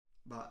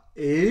But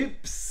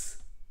oops.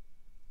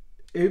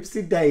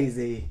 Oopsie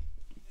daisy.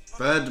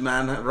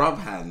 Birdman rub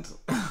hand.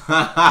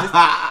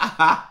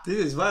 This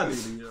is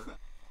Vibesy.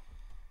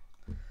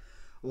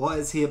 What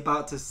is he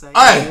about to say?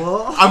 Hey,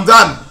 what? I'm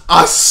done.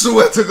 I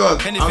swear to God.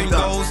 Hennything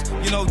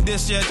Goes, you know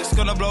this year just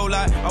gonna blow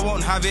like I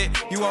won't have it,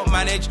 you won't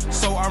manage,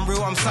 so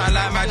unreal, I'm sound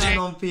like magic. What's going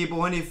on, people?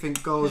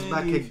 Hennything Goes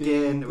back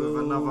again with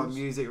another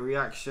music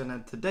reaction,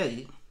 and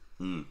today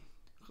got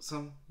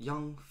some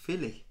young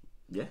FILLY.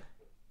 Yeah.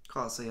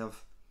 Can't say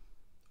I've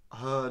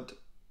heard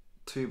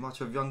too much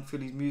of young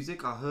FILLY's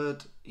music. I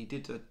heard he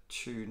did a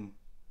tune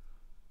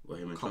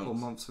a couple of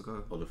months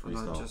ago. Or the and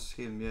freestyle. just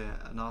him, yeah.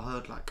 And I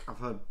heard I've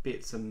heard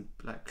bits and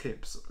like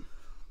clips.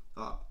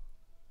 But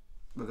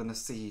we're gonna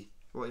see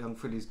what young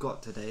FILLY's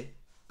got today.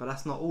 But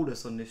that's not all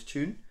that's on this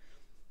tune.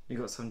 You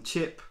got some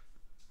Chip,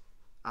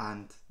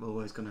 and we're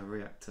always gonna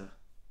react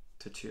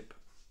to Chip.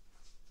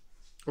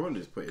 I won't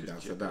just put it down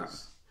for that.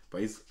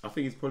 But I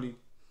think he's probably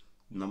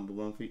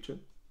 #1 feature.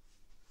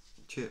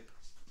 Chip.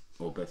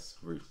 Or best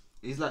roof.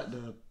 He's like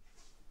the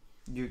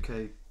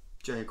UK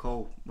J.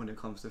 Cole when it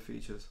comes to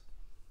features.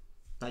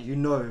 Like, you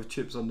know, if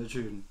Chip's on the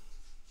tune,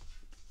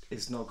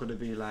 it's not going to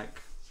be like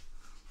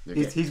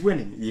he's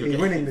winning. He's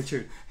winning the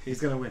tune.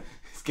 He's going to win.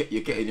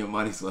 You're getting your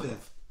money's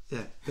worth.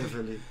 Yeah,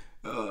 definitely.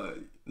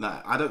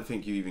 Nah, I don't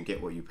think you even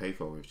get what you pay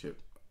for with Chip.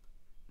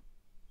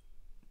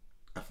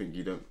 I think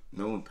you don't.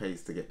 No one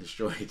pays to get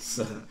destroyed.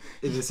 So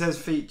if it says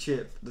feat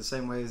Chip the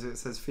same way as it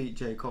says feat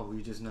J. Cole,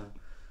 you just know.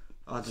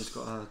 I just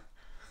gotta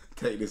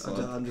take this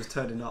on. I'm just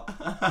turning up.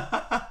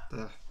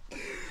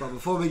 But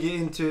before we get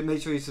into it,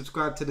 make sure you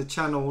subscribe to the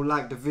channel,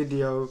 like the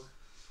video,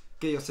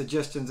 get your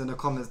suggestions in the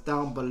comments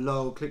down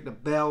below, click the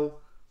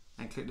bell,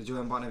 and click the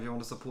join button if you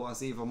want to support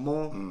us even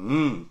more.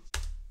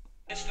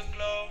 It's the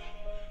glow.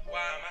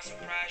 Why am I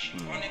surprised? She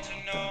wanted to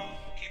know.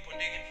 Keep on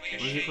digging for your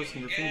Where's he shit.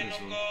 crossing the fingers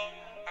from?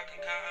 I can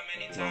count how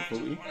many times.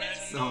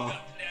 140?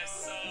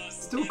 Oh,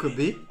 still could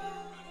be.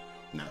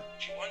 No.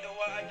 She wonder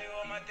what I do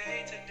on my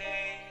day to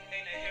day.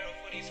 Ain't a hero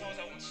for these hoes,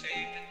 I won't save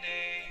the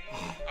day.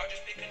 I'll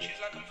just pick and choose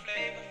like I'm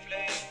Flavor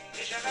Flav.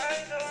 Is your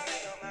eyes on me,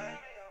 oh my?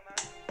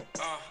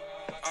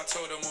 I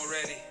told them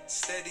already.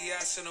 Steady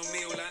ass and on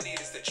me, all I need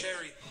is the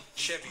cherry.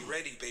 Chevy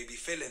ready, baby,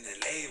 feeling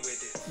and lay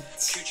with it.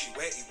 Coochie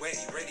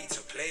wetty, ready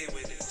to play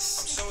with it. I'm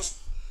so.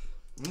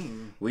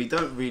 We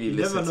don't really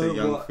listen to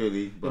young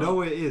FILLY. You know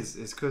what it is?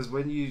 It's because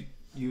when you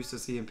used to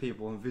seeing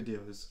people on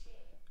videos,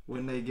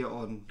 when they get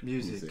on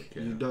music,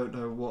 you don't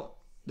know what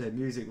their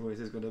music voice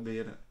is going to be,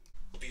 innit?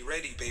 Be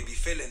ready, baby,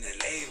 feeling and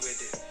lay with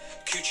it.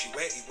 Coochie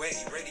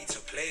wetty, ready to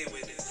play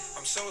with it.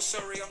 I'm so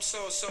sorry, I'm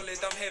so solid,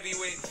 I'm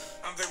heavyweight.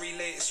 I'm very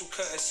late, it's all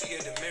courtesy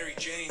of the Mary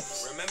Jane.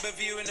 Remember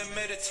viewing the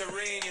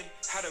Mediterranean.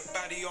 Had a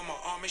baddie on my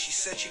arm and she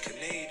said she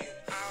Canadian.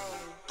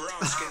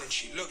 Brown skin and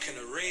she looking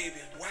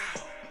Arabian. Wow,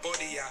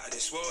 body out of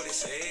this world,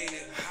 it's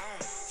alien.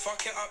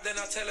 Fuck it up, then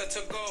I tell her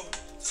to go.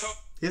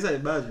 This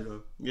ain't bad, you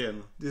know. Yeah,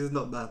 no. This is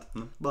not bad.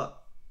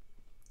 But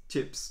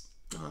Chips,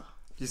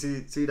 you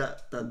see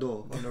that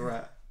door on the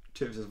right?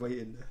 Chips is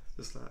waiting there,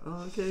 just like,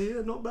 oh, okay,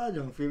 yeah, not bad,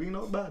 young FILLY,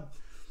 not bad.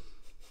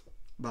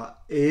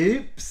 But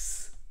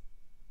oops,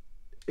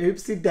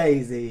 oopsie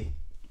daisy.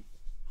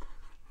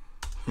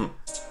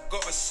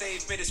 Gotta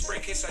save me this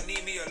break case I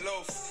need me a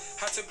loaf.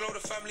 Had to grow the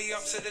family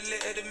up to the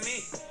litter than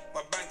me.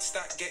 My bank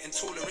stack getting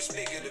taller, it's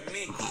bigger than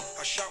me.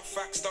 I shout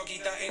facts,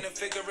 doggy, that ain't a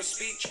figure of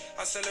speech.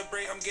 I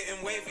celebrate, I'm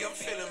getting wavy, I'm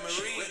feeling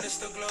marine. Witness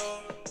the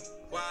glow.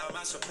 Why am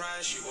I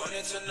surprised? She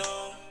wanted to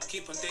know.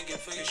 Keep on thinking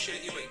for your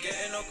shit, you ain't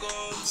getting no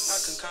goals. I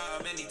can count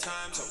how many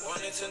times I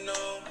wanted to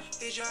know.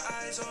 Is your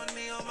eyes on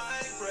me on my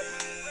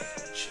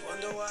breath? She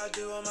wonder what I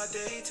do on my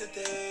day to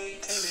day.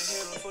 Ain't a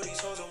hero for these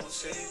hoes, I won't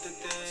save the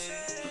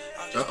day.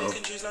 I'll just pick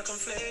and choose like I'm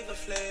Flavor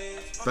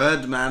Flav.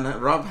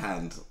 Birdman rub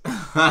hand.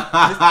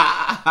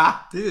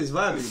 This is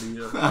Vibesy, you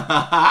know.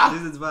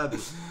 This is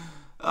Vibesy.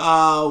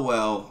 Oh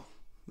well.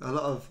 A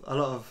lot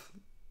of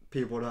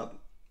people that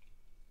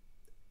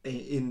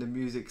in the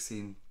music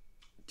scene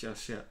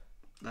just yet,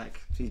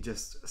 like, she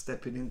just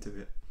stepping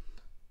into it.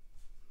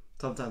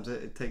 Sometimes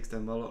it takes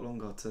them a lot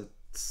longer to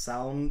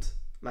sound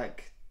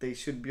like they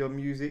should be on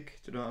music.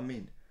 Do you know what I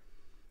mean?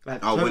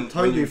 Like,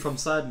 Toby from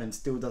Sidemen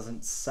still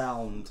doesn't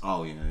sound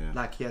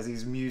like he has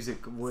his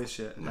music voice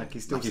yet. Like,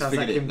 he still sounds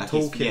like him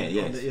talking.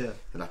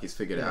 Like he's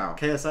figured it out.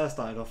 KSI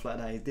started off like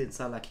that. He didn't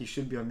sound like he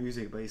should be on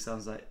music, but he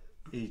sounds like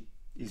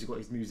he's got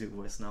his music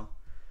voice now.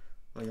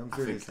 But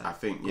I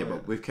think,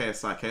 but with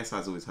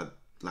KSI's always had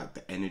like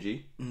the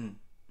energy.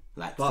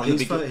 Like, but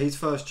his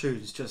first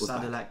tunes just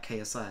sounded like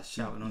KSI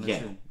shouting on the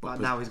tune. But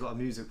now he's got a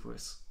music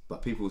voice.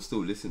 But people still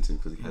listen to him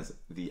because he has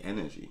the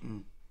energy.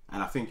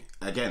 And I think,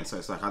 again, so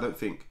it's like, I don't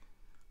think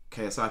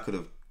KSI could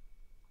have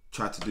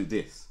tried to do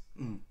this.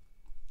 Do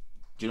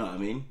you know what I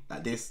mean?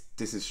 Like, this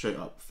is straight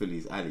up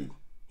FILLY's alley.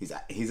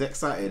 He's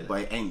excited,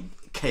 but it ain't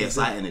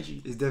KSI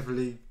energy. He's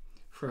definitely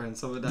throwing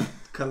some of that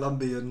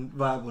Colombian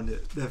vibe on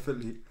it,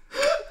 definitely.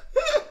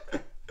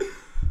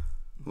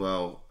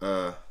 Well,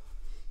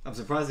 I'm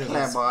surprised he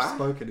hasn't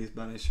spoken his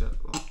Spanish yet.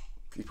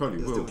 He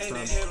probably will. Ain't a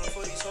hero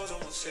for these hoes, I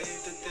won't save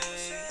the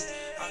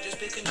day. I'll just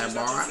pick and Hey, choose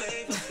like boy. a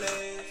flavor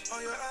flav.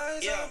 On your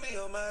eyes, Yeah. on me,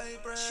 on my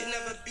breath. She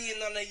never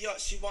been on a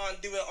yacht, she wanna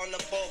do it on the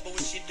boat, but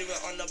would she do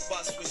it on the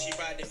bus? Would she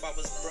ride if I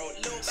was broke?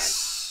 Little back.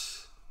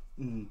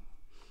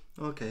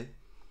 Okay.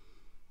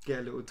 Get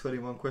a little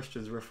 21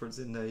 Questions reference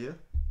in there, yeah?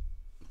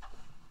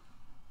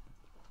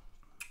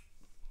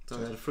 So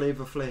we had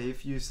Flavor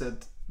Flav, you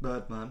said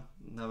Birdman.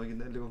 Now we're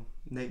getting a little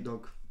Nate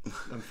Dogg.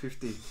 I'm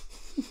 50.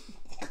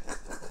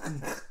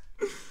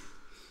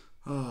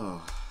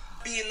 Oh.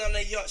 Being on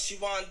a yacht, she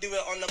wanna do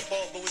it on the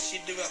boat, but would she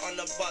do it on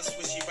the bus?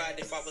 Would she ride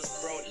if I was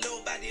broke?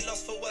 Little baddie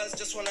lost for words,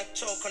 just wanna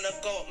choke on a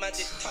goat.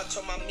 Magic touch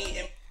on my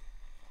meat.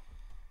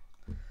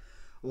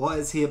 What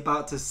is he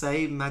about to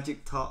say?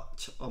 Magic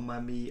touch on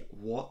my meat.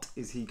 What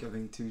is he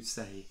going to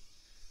say?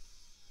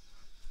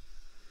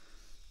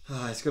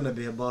 It's going to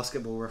be a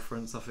basketball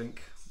reference, I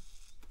think.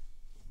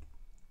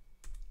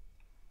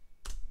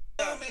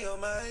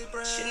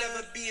 She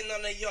never been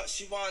on a yacht,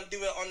 she wanna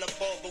do it on the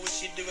boat, but would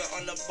she do it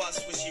on the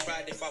bus? Would she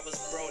ride if I was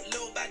broke?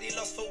 Little baddie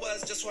lost for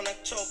words, just wanna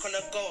choke on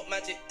a goat.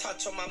 Magic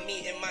touch on my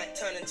meat, it might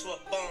turn into a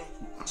bone.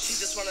 She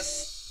just wanna.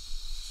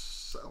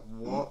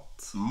 What?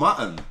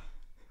 Mutton.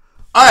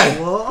 Hey,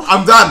 What?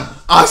 I'm done.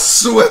 I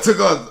swear to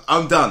God,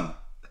 I'm done.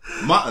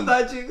 Mutton.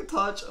 Magic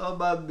touch on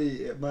my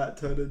meat, it might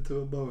turn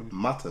into a bone.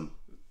 Mutton.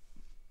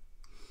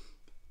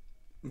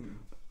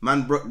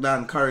 Man broke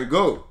down curry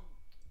goat.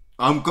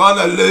 I'm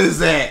gonna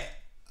lose it.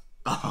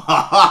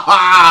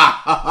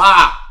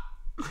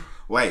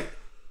 Wait,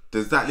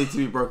 does that need to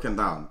be broken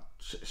down?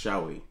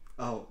 Shall we?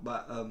 Oh,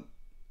 but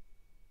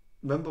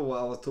remember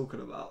what I was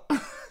talking about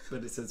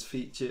when it says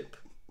feet chip?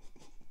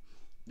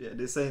 Yeah,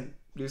 this ain't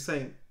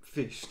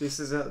fish.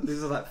 These are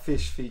like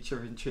fish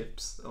featuring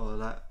chips, or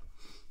like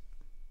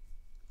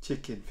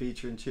chicken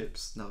featuring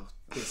chips. No,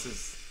 this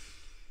is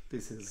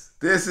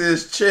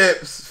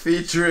Chips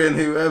featuring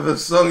whoever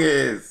song it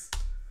is.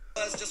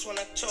 Just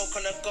wanna choke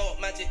on a goat,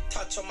 magic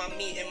touch on my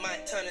meat, it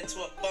might turn into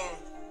a bone.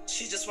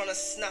 She just wanna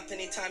snap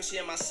anytime she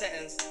in my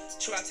settings.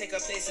 True, I take her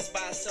places by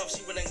herself,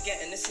 she wouldn't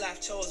get in. This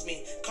life chose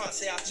me, can't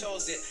say I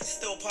chose it.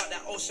 Still part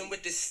that ocean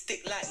with this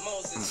stick like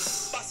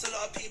Moses. Bust a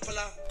lot of people,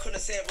 I couldn't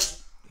say it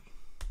was.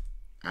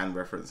 And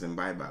referencing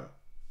Bible.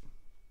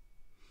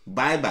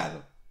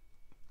 Bible.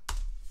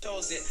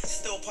 Chose it.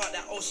 Still part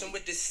that ocean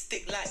with this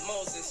stick like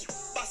Moses.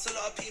 Bust a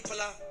lot of people,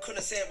 I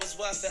couldn't say it was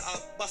worth it. I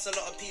bust a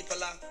lot of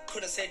people, I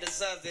couldn't say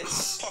deserve it.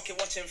 Pocket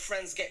watching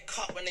friends get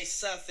cut when they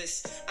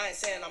surface. I ain't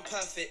saying I'm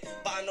perfect,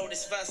 but I know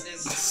this verse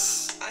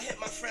is. I hit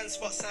my friend's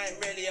spots, I ain't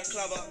really a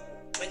clubber.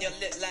 When you're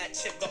lit like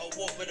Chip, gotta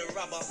walk with a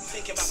rubber.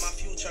 Thinking about my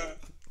future.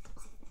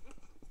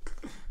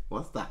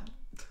 What's that?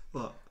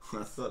 what?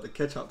 That's like the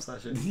ketchup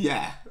session.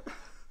 Yeah.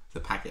 The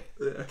packet.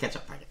 Yeah.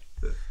 Ketchup packet.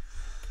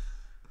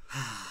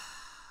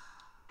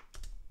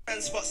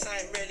 Friend spots, I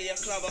ain't really a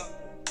clubber.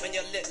 When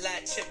you're lit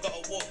like Chip,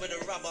 gotta walk with a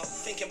rubber.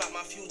 Thinking about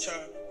my future,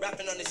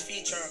 rapping on this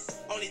feature.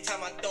 Only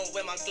time I don't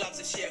wear my gloves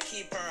if she a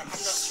keeper. I'm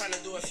not trying to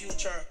do a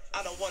future,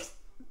 I don't want.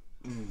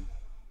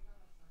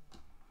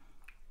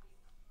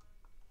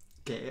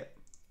 Get it?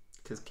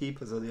 Because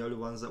keepers are the only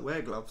ones that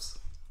wear gloves.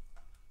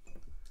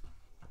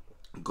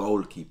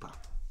 Goalkeeper.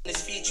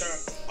 This feature,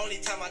 only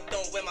time I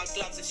don't wear my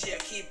gloves if she a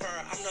keeper.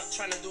 I'm not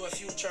trying to do a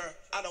future,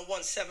 I don't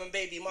want 7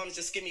 baby mums,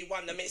 just give me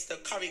one that makes the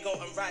curry goat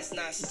and rice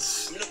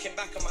nice. I'm looking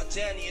back on my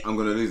journey. I'm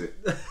gonna lose it.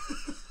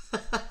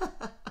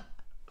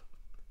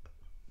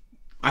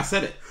 I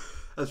said it.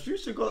 Has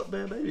Future got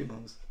bare baby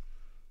mums?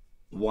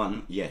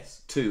 1,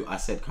 yes. 2, I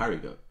said curry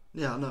goat.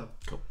 Yeah, I know.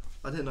 Cool.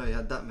 I didn't know he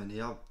had that many.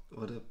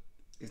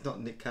 He's not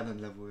Nick Cannon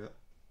level yet.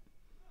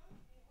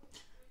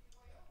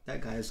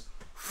 That guy's.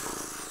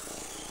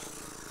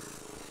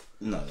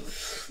 No.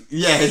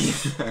 Yeah.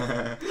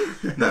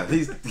 No,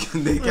 he's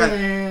Nick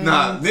Cannon.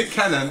 Nah, Nick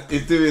Cannon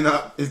is doing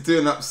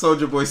up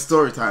Soldier Boy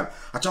story time.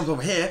 I jumped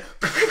over here,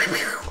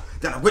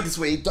 then I went this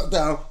way, ducked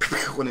down,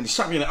 and then he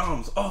shot me in the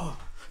arms. Oh.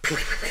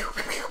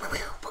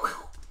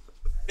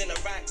 Been a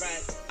ride,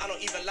 I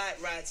don't even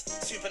like rides.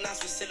 Super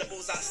nice with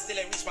syllables, I still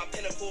ain't reached my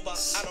pinnacle, but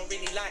I don't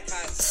really like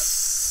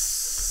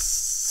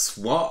heights.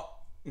 What?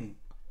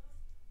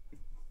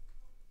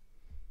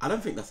 I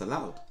don't think that's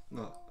allowed.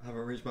 No,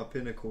 haven't reached my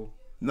pinnacle.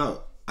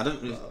 No, I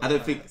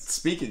don't think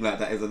speaking like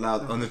that is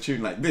allowed on a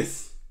tune like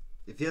this.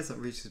 If he hasn't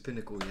reached his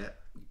pinnacle yet,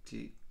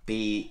 gee.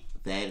 Be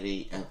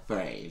very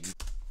afraid.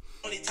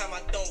 Only time I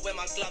don't wear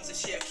my gloves if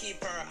she a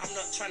keeper. I'm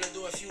not trying to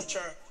do a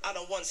future, I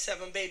don't want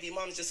 7 baby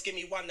mums, just give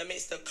me one that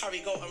makes the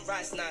curry goat and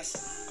rice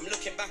nice. I'm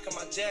looking back on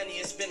my journey,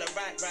 it's been a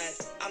ride.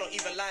 I don't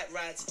even like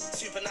rides.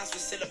 Super nice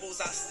with syllables,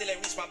 I still ain't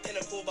reached my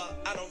pinnacle, but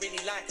I don't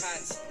really like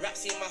heights. Rap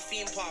scene my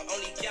theme park,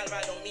 only gal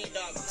ride on me,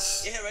 dog.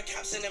 You hear a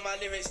caption in my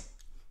lyrics.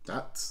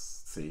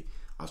 See,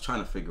 I was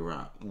trying to figure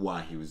out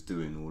why he was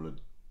doing all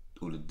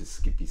of the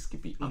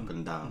skippy up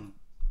and down,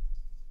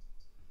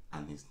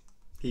 and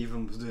He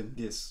even was doing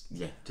this.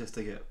 Yeah. Just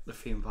to get the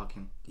theme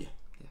parking. Yeah.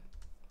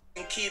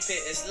 Keep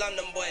it, it's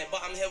London boy,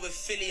 but I'm here with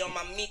Philly on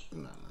my meat.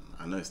 No.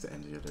 I know it's the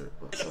end of your lyric,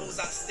 but Syllables,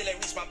 I still ain't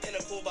reached my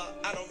pinnacle, but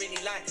I don't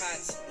really like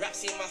heights. Rap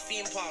scene my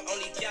theme park,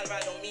 only gal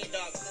ride on me,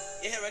 dog.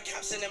 You hear a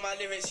caption in my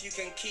lyrics, you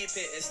can keep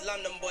it. It's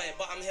London boy,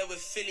 but I'm here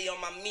with Philly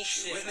on my me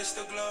shit. Witness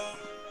the glow.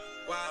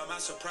 Why am I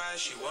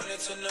surprised? She wanted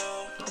to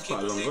know. That's Keep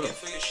quite a long digging road.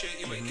 for your shit,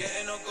 you ain't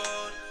getting no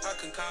gold. I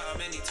can count how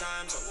many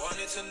times I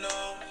wanted to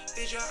know.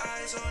 Is your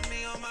eyes on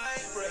me on my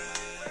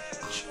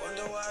breath? She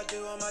wonder what I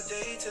do on my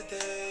day to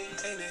day.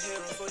 Ain't a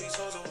hero for these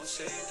hoes, I won't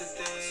save the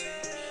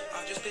day.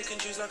 I just pick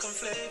and choose like I'm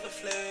Flavor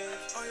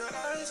Flav. Are your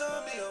eyes on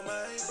me on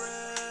my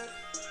breath?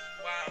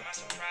 Why am I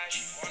surprised?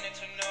 She wanted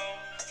to know.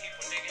 Keep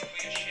on digging for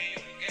your shit,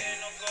 you ain't getting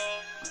no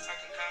gold. I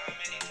can count how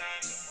many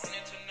times I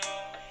wanted to know.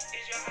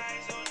 Is your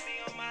eyes on me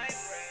on my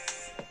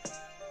breath?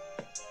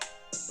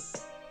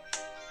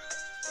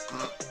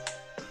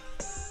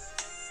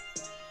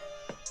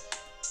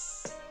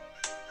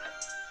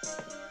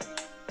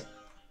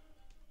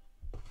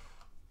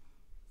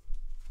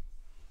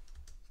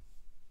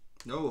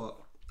 You know what?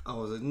 I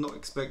was not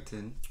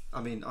expecting.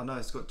 I mean, I know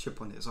it's got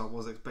Chip on it, so I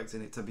was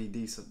expecting it to be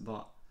decent,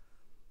 but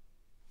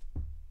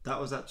that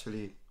was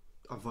actually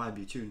a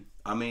vibey tune.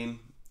 I mean,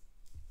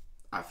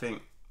 I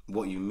think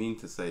what you mean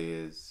to say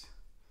is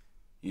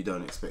you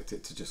don't expect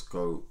it to just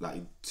go,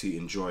 like, to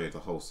enjoy the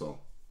whole song.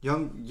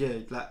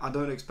 I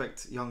don't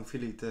expect Young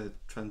Philly to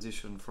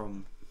transition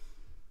from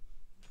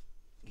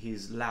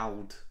his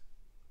loud,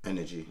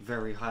 Energy.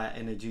 very high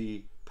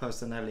energy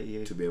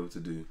personality To be able to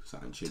do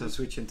something chilly. to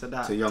switch into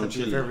that. To Young be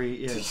Chilly.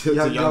 Very, yeah, to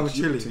young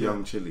Chilly. To yeah.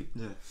 Young Chilly.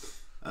 Yeah.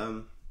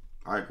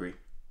 I agree.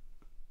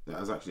 That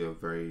was actually a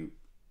very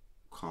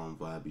calm,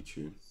 vibey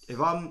tune. If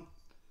I'm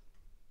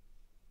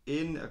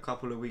in a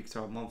couple of weeks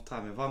or a month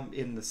time, if I'm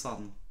in the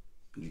sun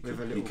with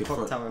a little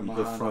cocktail in my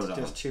hand,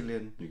 just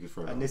chilling, You could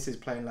throw that and on. this is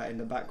playing like in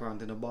the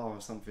background in a bar or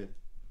something.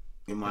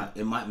 It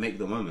might make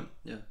the moment.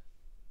 Yeah.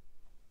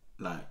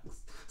 Like,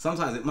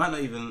 sometimes it might not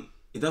even,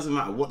 it doesn't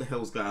matter what the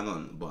hell's going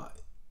on, but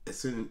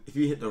if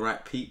you hit the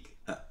right peak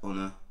on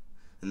a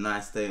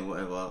nice day or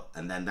whatever,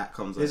 and then that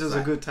comes on, This is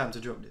a good time to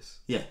drop this.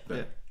 Yeah,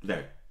 very.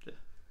 Yeah.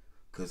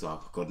 Because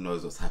God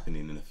knows what's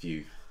happening in a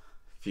few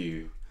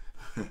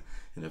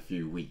in a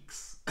few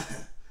weeks.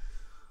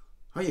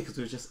 Oh yeah, because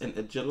we just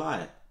entered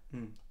July.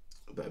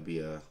 Better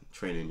be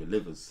training your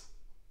livers.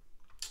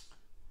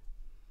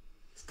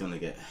 It's gonna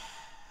get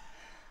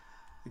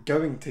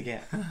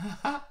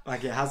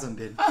Like it hasn't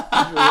been.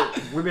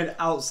 We've been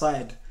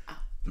outside.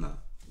 no.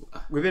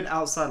 We've been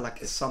outside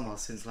like it's summer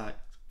since like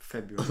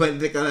February. When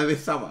they're gonna be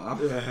summer?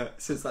 Yeah,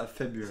 since like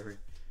February.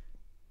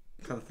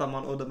 Can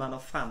someone order man a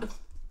fan?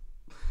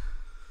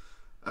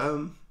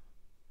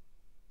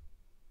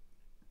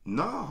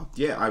 No,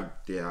 yeah,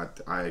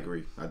 I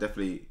agree. I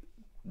definitely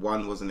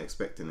wasn't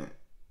expecting it.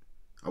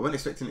 I wasn't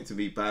expecting it to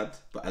be bad,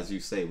 but as you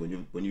say, when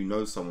you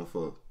know someone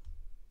for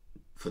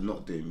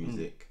not doing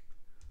music,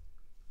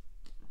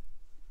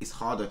 it's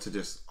harder to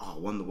just I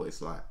wonder what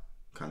it's like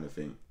kind of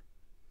thing.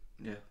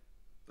 Yeah,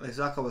 it's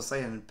like I was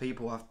saying.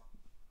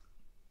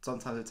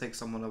 Sometimes it takes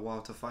someone a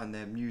while to find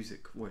their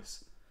music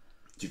voice.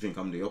 Do you think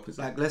I'm the opposite?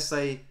 Like, let's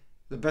say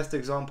the best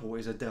example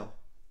is Adele.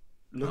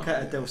 Look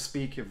at Adele's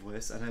speaking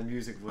voice and her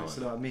music voice.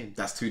 You know what I mean?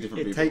 That's two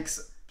different people.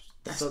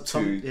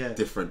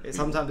 Different. people.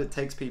 Sometimes it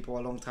takes people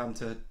a long time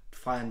to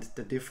find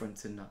the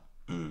difference in that.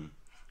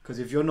 Because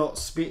if you're not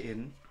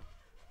spitting,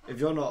 if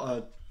you're not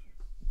a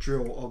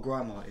drill or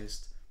grime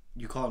artist,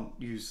 you can't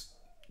use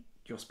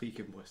your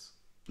speaking voice.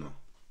 No,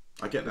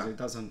 I get Because that. it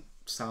doesn't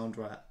sound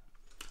right.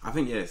 I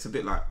think it's a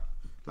bit like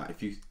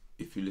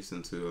if you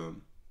listen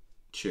to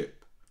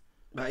Chip.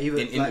 Like even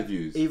in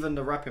interviews, even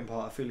the rapping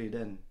part of Philly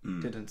then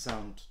didn't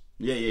sound.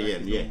 Yeah,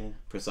 normal.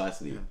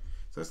 precisely. Yeah.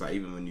 So it's like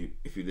even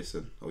if you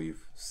listen or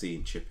you've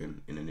seen Chip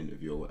in an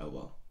interview or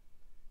whatever,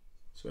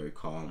 it's very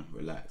calm,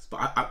 relaxed. But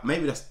I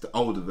maybe that's the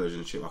older version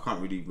of Chip. I can't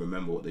really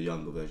remember what the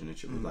younger version of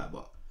Chip was like.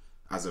 But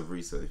as of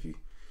recent, if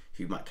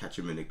you might catch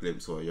him in a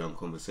glimpse or a young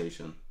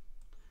conversation,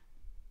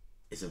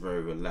 it's a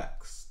very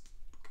relaxed.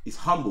 He's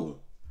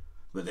humble,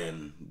 but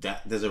then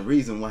there's a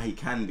reason why he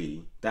can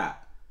be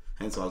that.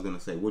 Hence, I was gonna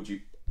say, would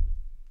you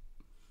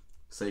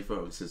say,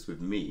 for instance, with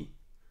me,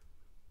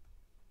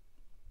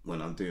 when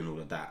I'm doing all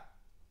of that,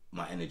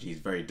 my energy is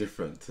very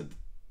different to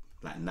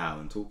like now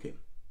and talking.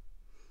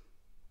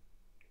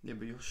 Yeah,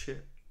 but you're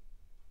shit.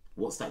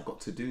 What's that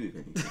got to do with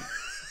anything?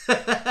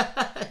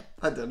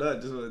 I don't know. I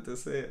just wanted to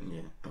say it.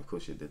 Yeah, of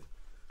course you did.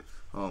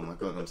 Oh my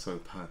god, I'm so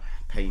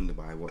pained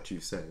by what you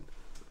said.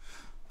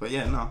 But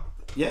yeah, no,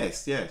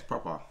 it's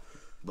proper.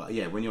 But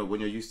yeah, when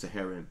you're used to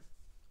hearing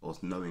or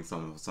knowing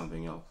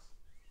something else,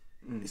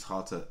 it's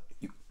hard to.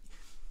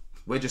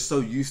 We're just so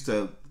used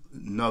to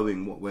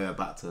knowing what we're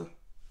about to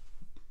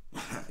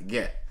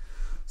get.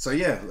 So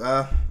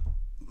yeah,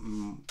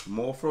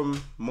 more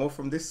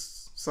from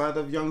this side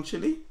of Young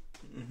Chilly.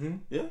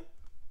 Yeah,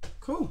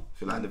 cool.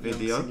 If you like the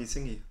video,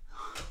 Singy.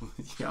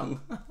 young.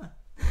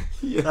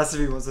 Yeah. That's if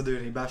he wants to do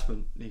any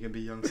bashment. He can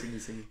be young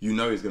singy. You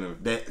know he's gonna.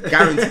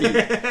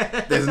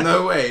 Guaranteed. There's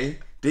no way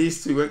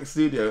these two went to the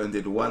studio and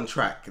did one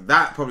track.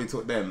 That probably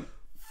took them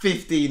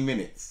 15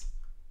 minutes.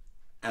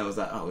 And I was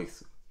like, oh,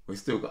 we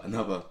still got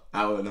another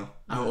hour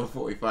and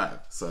 45.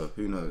 So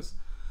who knows?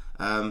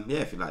 Yeah,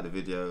 if you like the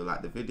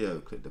video,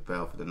 click the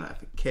bell for the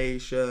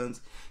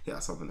notifications. Hit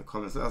us up in the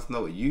comments. Let us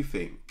know what you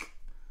think.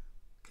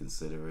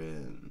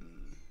 Considering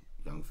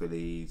Young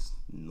Philly's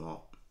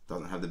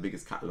doesn't have the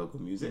biggest catalogue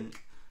of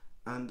music.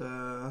 And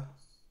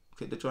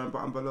click the join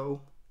button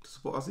below to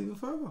support us even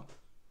further.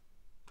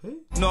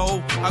 Peace.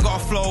 No, I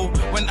got a flow.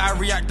 When I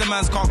react, the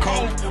man's got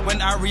cold.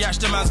 When I react,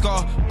 the man's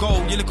got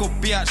go. You little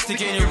bitch,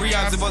 stick it in your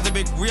reacts. It was a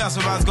big react,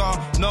 the man's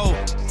got no.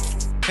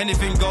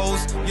 Anything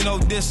goes, you know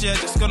this year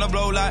just gonna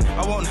blow like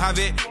I won't have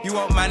it, you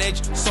won't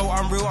manage. So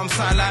I'm real, I'm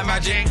silent like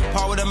magic.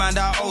 Part with a man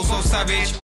that also savage.